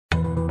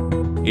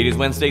It is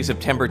Wednesday,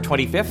 September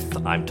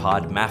 25th. I'm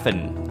Todd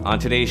Maffin. On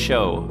today's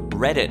show,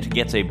 Reddit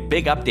gets a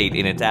big update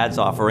in its ads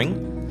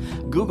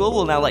offering. Google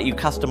will now let you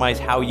customize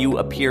how you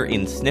appear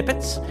in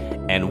snippets.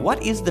 And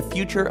what is the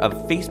future of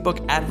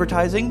Facebook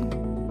advertising?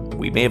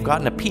 We may have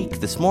gotten a peek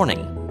this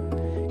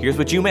morning. Here's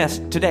what you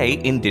missed today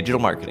in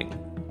digital marketing.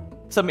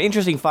 Some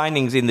interesting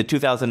findings in the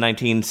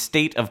 2019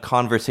 State of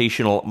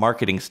Conversational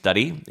Marketing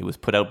study. It was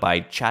put out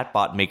by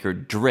chatbot maker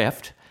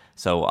Drift.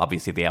 So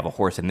obviously they have a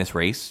horse in this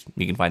race.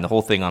 You can find the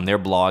whole thing on their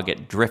blog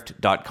at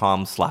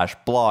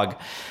drift.com/blog.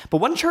 But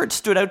one chart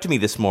stood out to me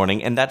this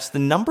morning, and that's the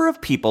number of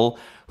people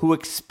who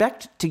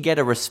expect to get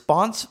a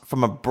response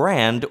from a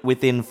brand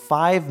within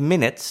 5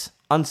 minutes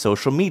on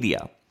social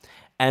media.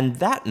 And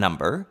that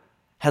number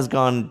has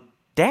gone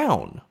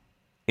down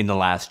in the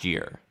last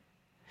year.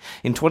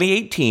 In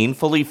 2018,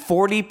 fully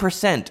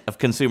 40% of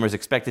consumers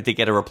expected to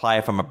get a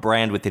reply from a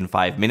brand within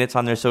 5 minutes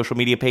on their social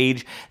media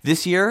page.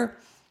 This year,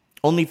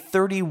 only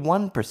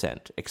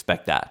 31%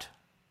 expect that.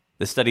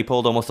 The study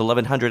polled almost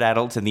 1,100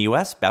 adults in the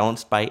US,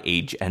 balanced by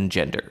age and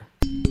gender.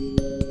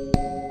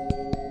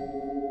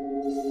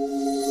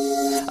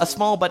 A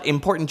small but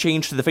important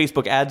change to the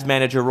Facebook Ads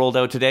Manager rolled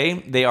out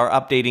today. They are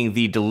updating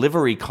the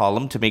delivery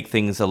column to make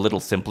things a little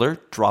simpler,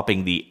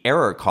 dropping the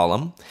error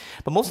column.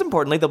 But most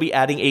importantly, they'll be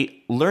adding a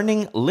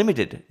Learning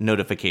Limited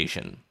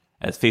notification.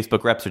 As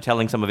Facebook reps are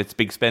telling some of its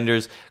big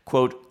spenders,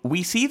 quote,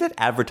 "We see that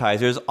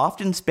advertisers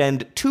often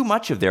spend too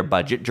much of their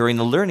budget during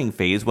the learning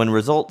phase when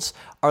results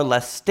are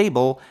less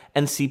stable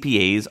and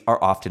CPAs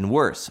are often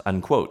worse,"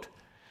 unquote.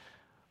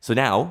 So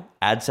now,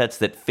 ad sets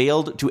that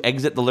failed to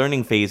exit the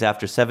learning phase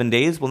after 7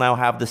 days will now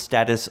have the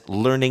status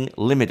Learning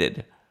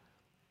Limited.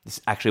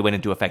 This actually went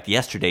into effect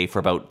yesterday for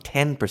about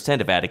 10%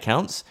 of ad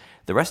accounts.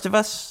 The rest of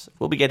us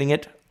will be getting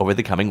it over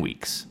the coming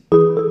weeks.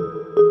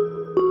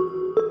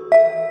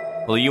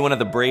 Well, are you one of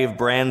the brave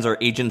brands or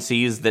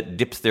agencies that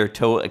dips their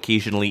toe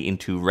occasionally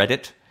into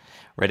Reddit?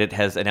 Reddit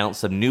has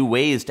announced some new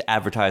ways to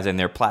advertise on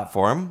their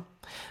platform.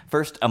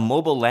 First, a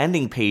mobile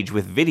landing page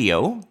with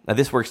video. Now,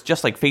 this works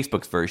just like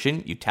Facebook's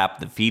version. You tap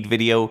the feed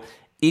video.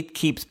 It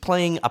keeps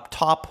playing up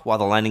top while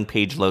the landing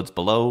page loads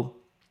below.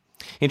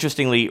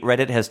 Interestingly,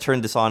 Reddit has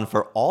turned this on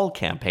for all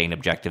campaign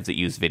objectives that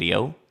use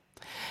video.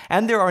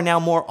 And there are now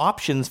more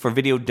options for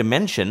video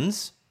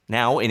dimensions.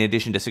 Now, in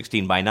addition to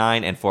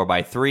 16:9 and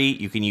 4:3,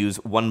 you can use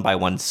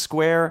 1:1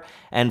 square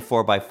and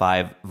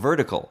 4:5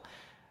 vertical.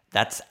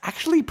 That's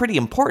actually pretty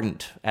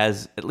important,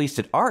 as, at least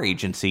at our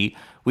agency,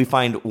 we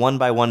find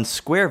 1:1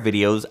 square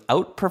videos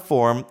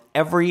outperform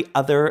every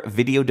other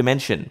video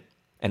dimension,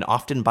 and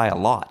often by a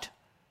lot.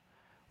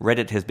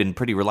 Reddit has been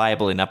pretty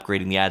reliable in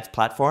upgrading the ads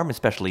platform,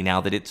 especially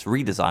now that its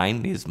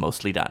redesign is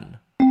mostly done.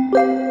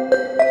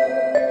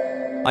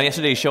 On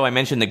yesterday's show, I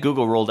mentioned that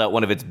Google rolled out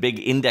one of its big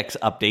index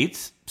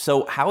updates.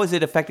 So how is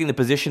it affecting the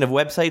position of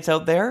websites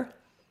out there?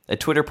 A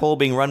Twitter poll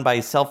being run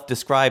by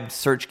self-described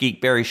search geek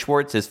Barry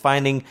Schwartz is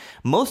finding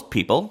most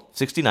people,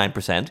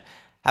 69%,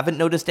 haven't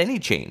noticed any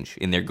change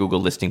in their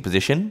Google listing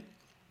position.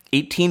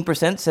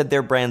 18% said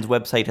their brand's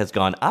website has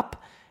gone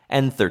up,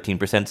 and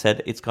 13%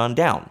 said it's gone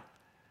down.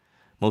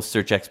 Most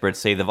search experts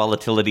say the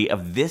volatility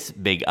of this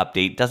big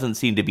update doesn't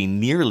seem to be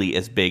nearly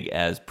as big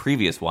as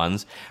previous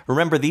ones.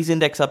 Remember, these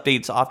index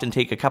updates often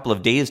take a couple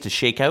of days to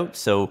shake out,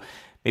 so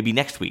maybe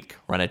next week,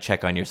 run a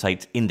check on your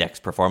site's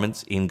index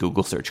performance in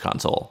Google Search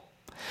Console.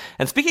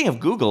 And speaking of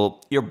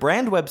Google, your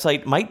brand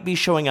website might be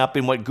showing up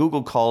in what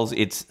Google calls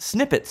its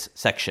snippets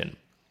section.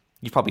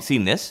 You've probably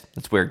seen this.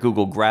 It's where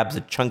Google grabs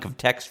a chunk of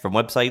text from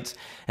websites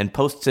and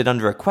posts it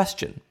under a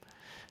question.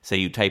 Say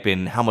you type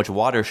in, "How much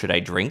water should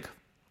I drink?"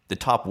 The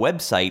top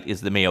website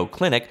is the Mayo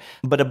Clinic,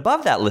 but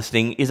above that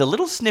listing is a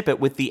little snippet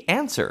with the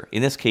answer,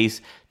 in this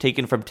case,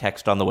 taken from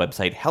text on the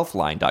website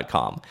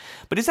healthline.com.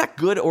 But is that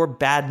good or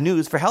bad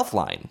news for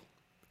Healthline?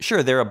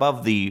 Sure, they're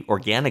above the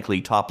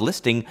organically top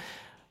listing,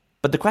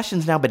 but the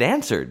question's now been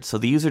answered, so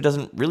the user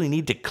doesn't really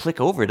need to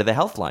click over to the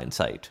Healthline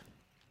site.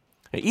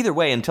 Either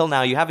way, until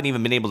now, you haven't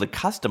even been able to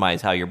customize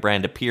how your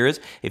brand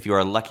appears if you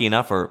are lucky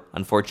enough or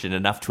unfortunate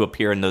enough to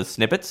appear in those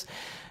snippets.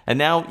 And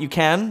now you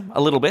can,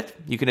 a little bit.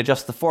 You can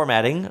adjust the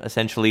formatting,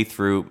 essentially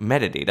through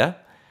metadata,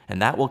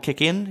 and that will kick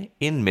in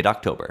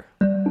mid-October.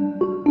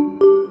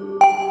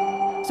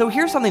 So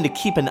here's something to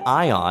keep an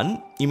eye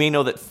on. You may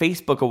know that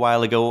Facebook a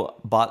while ago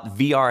bought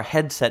VR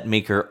headset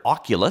maker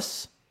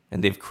Oculus,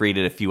 and they've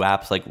created a few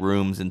apps like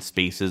Rooms and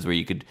Spaces where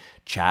you could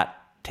chat,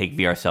 take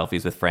VR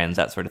selfies with friends,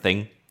 that sort of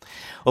thing.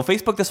 Well,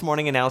 Facebook this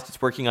morning announced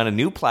it's working on a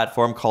new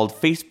platform called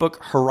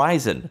Facebook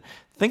Horizon.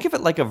 Think of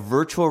it like a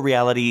virtual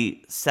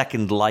reality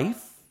Second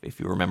Life, if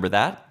you remember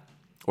that,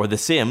 or The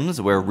Sims,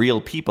 where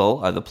real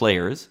people are the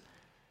players.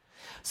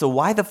 So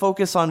why the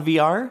focus on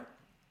VR?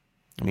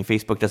 I mean,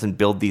 Facebook doesn't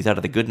build these out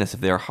of the goodness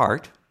of their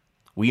heart.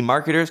 We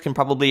marketers can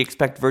probably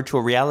expect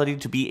virtual reality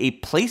to be a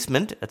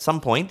placement at some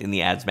point in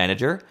the Ads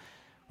Manager.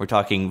 We're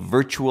talking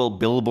virtual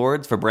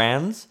billboards for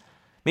brands,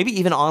 maybe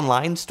even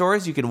online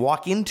stores you can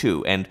walk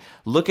into and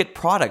look at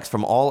products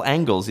from all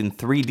angles in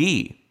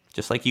 3D,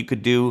 just like you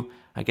could do,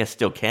 I guess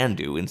still can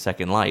do, in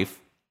Second Life.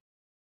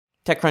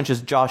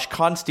 TechCrunch's Josh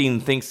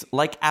Constein thinks,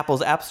 like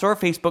Apple's App Store,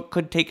 Facebook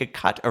could take a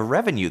cut of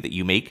revenue that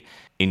you make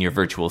in your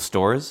virtual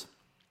stores.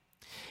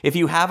 If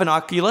you have an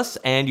Oculus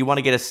and you want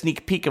to get a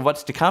sneak peek of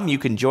what's to come, you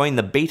can join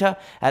the beta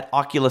at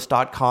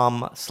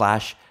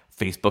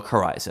oculus.com/Facebook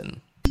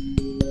Horizon.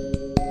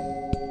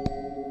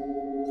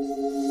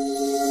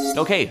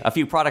 Okay, a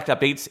few product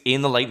updates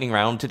in the lightning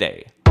round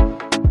today.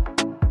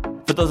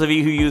 For those of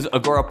you who use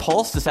Agora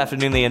Pulse, this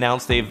afternoon they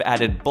announced they've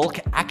added bulk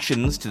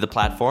actions to the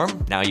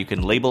platform. Now you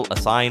can label,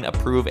 assign,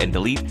 approve, and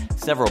delete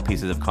several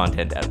pieces of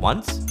content at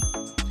once.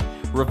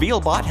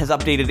 RevealBot has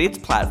updated its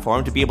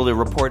platform to be able to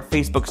report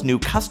Facebook's new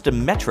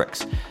custom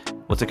metrics.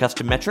 What's a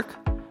custom metric?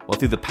 Well,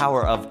 through the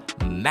power of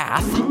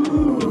math,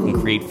 you can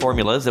create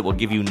formulas that will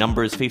give you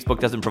numbers Facebook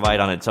doesn't provide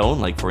on its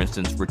own, like, for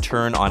instance,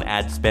 return on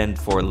ad spend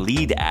for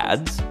lead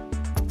ads.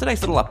 It's a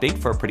nice little update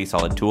for a pretty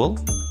solid tool.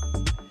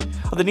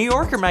 The New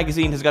Yorker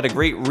magazine has got a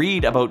great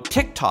read about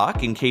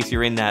TikTok, in case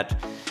you're in that,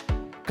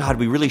 God,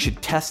 we really should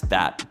test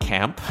that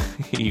camp.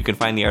 You can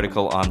find the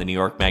article on the New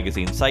York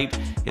Magazine site.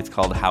 It's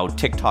called How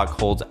TikTok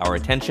Holds Our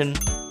Attention.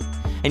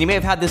 And you may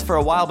have had this for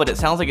a while, but it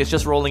sounds like it's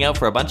just rolling out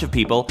for a bunch of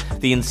people.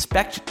 The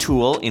Inspect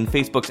tool in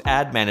Facebook's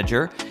Ad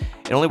Manager.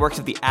 It only works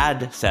at the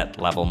ad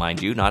set level,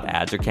 mind you, not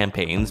ads or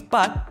campaigns,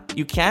 but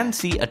you can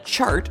see a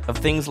chart of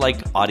things like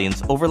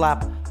audience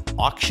overlap,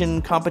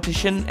 auction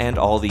competition, and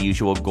all the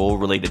usual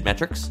goal-related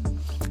metrics.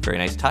 Very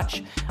nice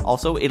touch.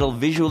 Also, it'll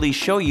visually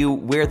show you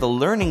where the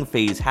learning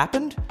phase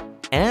happened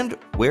and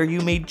where you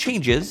made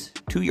changes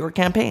to your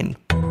campaign.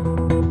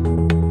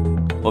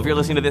 Well, if you're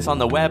listening to this on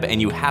the web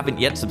and you haven't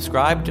yet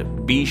subscribed,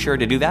 be sure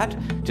to do that.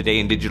 Today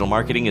in Digital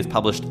Marketing is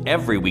published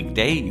every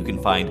weekday. You can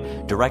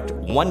find direct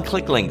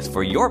one-click links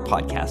for your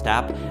podcast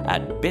app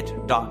at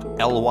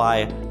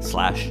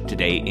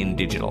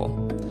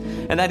bit.ly/todayindigital.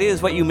 And that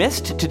is what you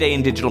missed today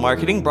in Digital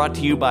Marketing, brought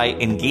to you by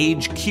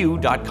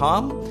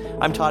EngageQ.com.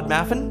 I'm Todd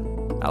Maffin.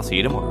 I'll see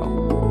you tomorrow.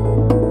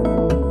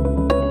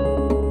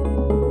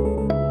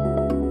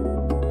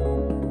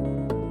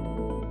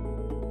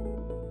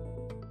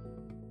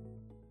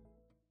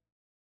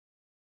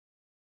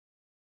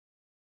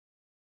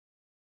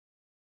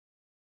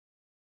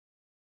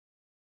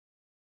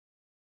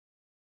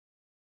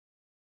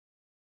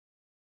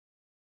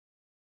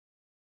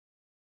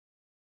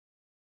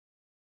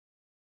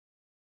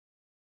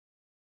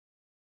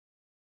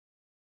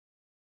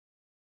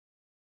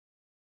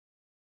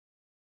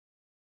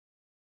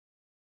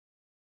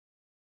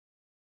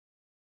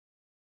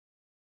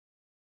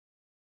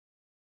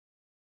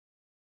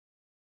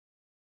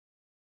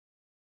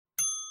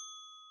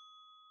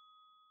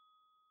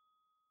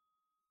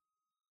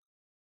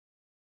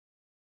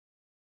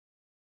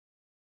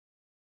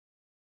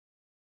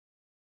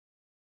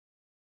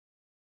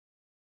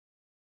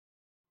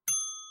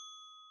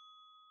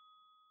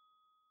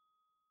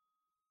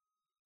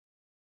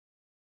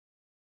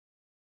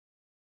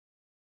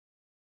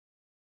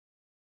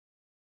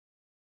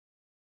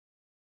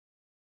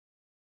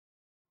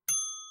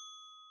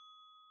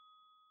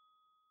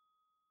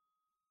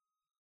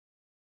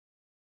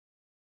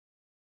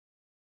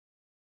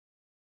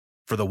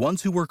 For the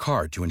ones who work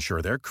hard to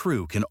ensure their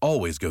crew can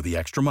always go the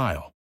extra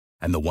mile,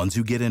 and the ones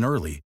who get in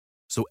early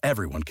so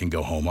everyone can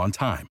go home on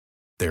time,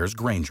 there's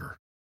Grainger,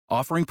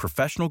 offering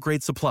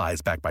professional-grade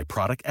supplies backed by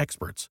product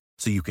experts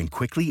so you can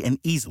quickly and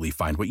easily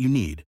find what you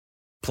need.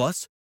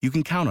 Plus, you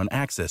can count on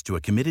access to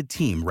a committed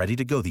team ready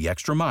to go the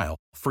extra mile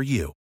for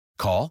you.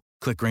 Call,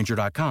 click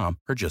Grainger.com,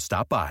 or just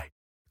stop by.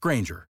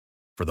 Grainger,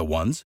 for the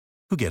ones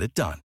who get it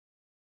done.